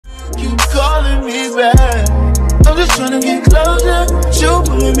calling me back. I'm just trying to get closer. You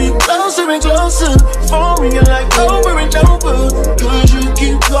pulling me closer and closer. Phone ringing like over and over. Cause you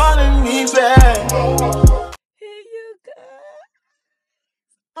keep calling me back. Here you go.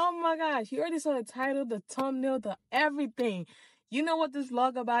 Oh my gosh, you already saw the title, the thumbnail, the everything. You know what this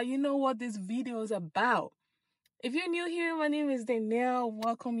vlog about. You know what this video is about. If you're new here, my name is Danielle.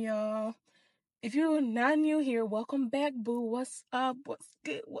 Welcome, y'all. If you're not new here, welcome back, boo. What's up? What's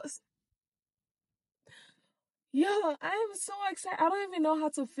good? Yo, I am so excited. I don't even know how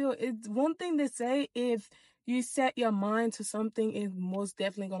to feel. It's one thing to say, if you set your mind to something, it's most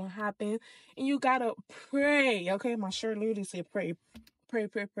definitely gonna happen. And you gotta pray. Okay, my shirt literally said pray. Pray.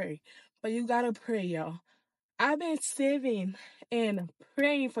 But you gotta pray, y'all. I've been saving and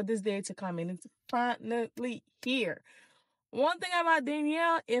praying for this day to come, and it's finally here. One thing about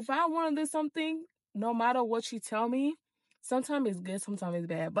Danielle, if I want to do something, no matter what she tell me, sometimes it's good, sometimes it's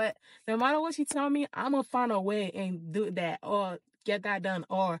bad. But no matter what she tell me, I'm going to find a way and do that or get that done.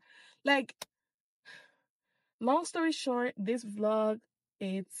 Or, like, long story short, this vlog,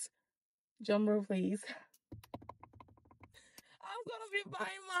 it's, drumroll please. I'm going to be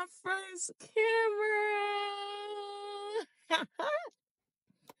buying my first camera.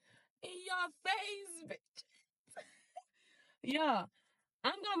 In your face, bitch. Yeah.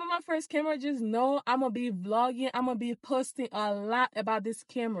 I'm gonna buy my first camera. Just know I'm gonna be vlogging. I'm gonna be posting a lot about this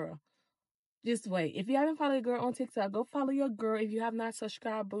camera. Just wait. If you haven't followed your girl on TikTok, go follow your girl. If you have not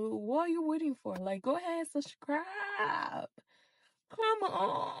subscribed, boo, what are you waiting for? Like, go ahead and subscribe. Come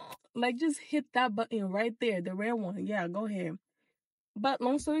on. Like, just hit that button right there, the red one. Yeah, go ahead. But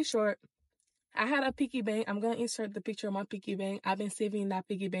long story short, I had a piggy bank. I'm gonna insert the picture of my piggy bank. I've been saving that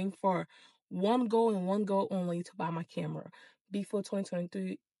piggy bank for one goal and one goal only, to buy my camera before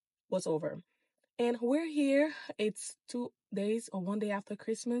 2023 was over. And we're here. It's 2 days or 1 day after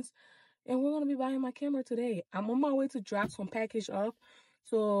Christmas, and we're gonna be buying my camera today. I'm on my way to drop some package off,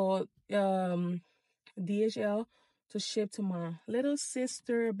 so DHL, to ship to my little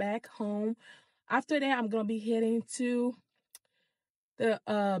sister back home. After that, I'm gonna be heading to the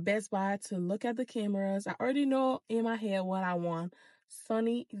Best Buy to look at the cameras. I already know in my head what I want.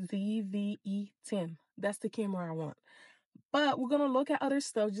 Sony Zve10. That's the camera I want. But we're gonna look at other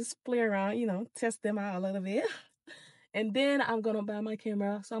stuff, just play around, you know, test them out a little bit. And then I'm gonna buy my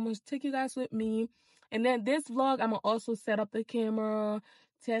camera. So I'm gonna take you guys with me. And then this vlog, I'm gonna also set up the camera,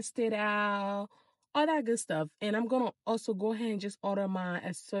 test it out, all that good stuff. And I'm gonna also go ahead and just order my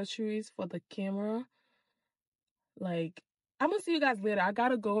accessories for the camera. Like, I'm gonna see you guys later. I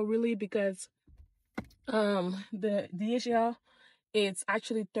gotta go really because the DHL, it's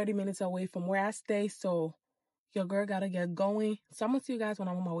actually 30 minutes away from where I stay, so your girl gotta get going. So I'm gonna see you guys when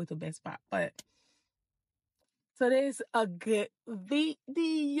I'm on my way to Best Buy. But today's a good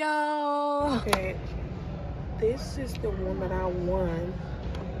video. Okay, this is the one that I won,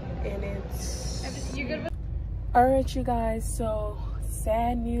 and it's alright, you guys. So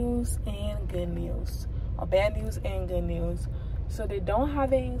sad news and good news, or bad news and good news. So they don't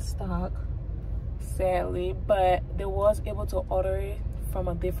have it in stock, sadly, but they was able to order it from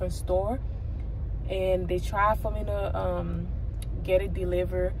a different store, and they tried for me to get it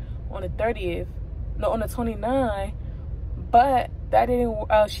delivered on the 30th, no, on the 29th, but that didn't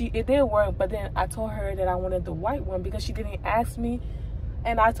it did work. But then I told her that I wanted the white one because she didn't ask me,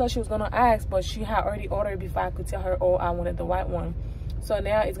 and I thought she was gonna ask, but she had already ordered before I could tell her, oh, I wanted the white one. So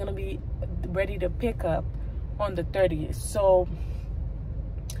now it's gonna be ready to pick up on the 30th. So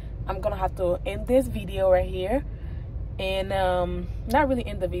I'm gonna have to end this video right here, and not really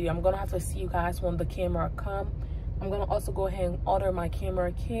end the video. I'm gonna have to see you guys when the camera come. I'm gonna also go ahead and order my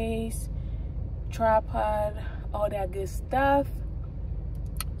camera case, tripod, all that good stuff.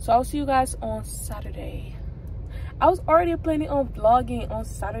 So I'll see you guys on Saturday. I was already planning on vlogging on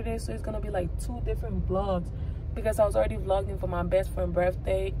Saturday, so it's gonna be like 2 different vlogs, because I was already vlogging for my best friend's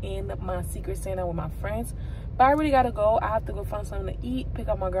birthday and my Secret Santa with my friends. But I really gotta go. I have to go find something to eat, pick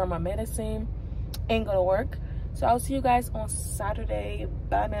up my girl my medicine, and go to work. So I'll see you guys on Saturday.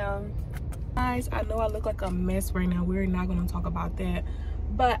 Bye now. Guys, I know I look like a mess right now. We're not gonna talk about that.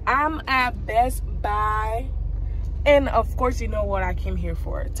 But I'm at Best Buy, and of course you know what I came here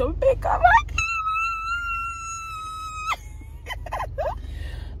for, to pick up my camera.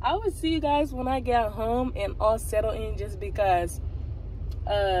 I will see you guys when I get home and all settled in, just because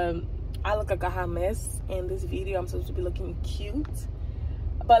I look like a hot mess in this video. I'm supposed to be looking cute,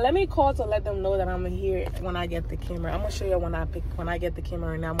 but let me call to let them know that I'm here when I get the camera. I'm gonna show you when I get the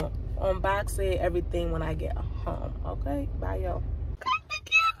camera, and I'm gonna unbox it, everything, when I get home. Okay, bye y'all.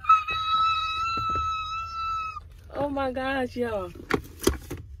 Oh my gosh, y'all.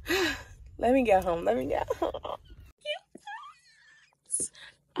 Let me get home.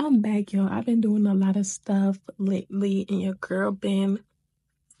 I'm back, y'all. I've been doing a lot of stuff lately, and your girl been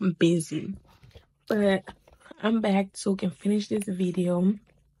busy. But I'm back so we can finish this video.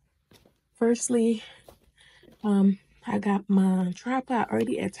 Firstly, I got my tripod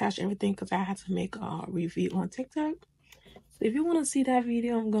already attached everything because I had to make a review on TikTok. So if you want to see that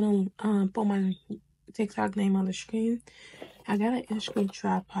video, I'm gonna put my TikTok name on the screen. I got an inch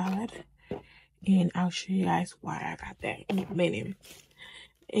tripod, and I'll show you guys why I got that in a minute.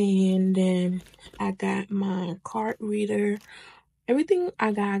 And then I got my card reader. Everything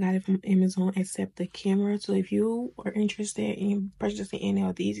I got it from Amazon except the camera. So if you are interested in purchasing any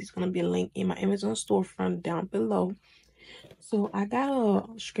of these, it's going to be a link in my Amazon storefront down below. So I got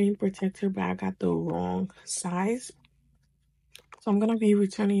a screen protector, but I got the wrong size. So I'm going to be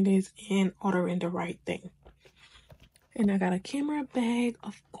returning this and ordering the right thing. And I got a camera bag,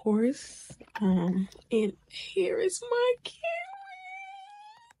 of course. And here is my camera.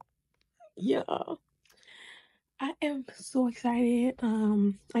 Yeah. I am so excited.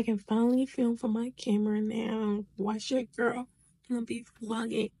 I can finally film from my camera now. Watch your girl. I'm gonna be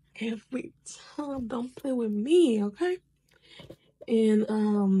vlogging every time. Don't play with me, okay?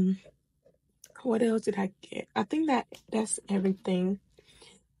 And what else did I get? I think that's everything.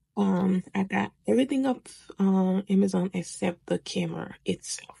 I got everything up on Amazon except the camera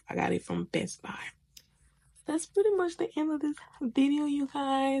itself. I got it from Best Buy. That's pretty much the end of this video, you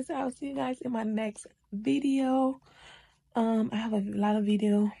guys. I'll see you guys in my next video. I have a lot of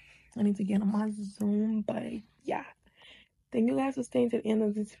video I need to get on my Zoom, but yeah, thank you guys for staying to the end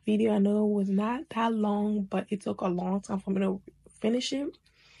of this video. I know it was not that long, but it took a long time for me to finish it.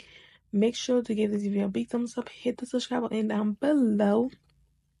 Make sure to give this video a big thumbs up, hit the subscribe button down below,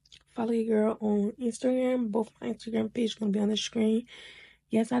 follow your girl on Instagram. Both my Instagram page gonna be on the screen.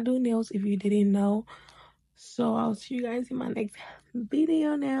 Yes, I do nails if you didn't know. So I'll see you guys in my next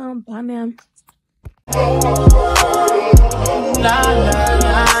video now. Bye now.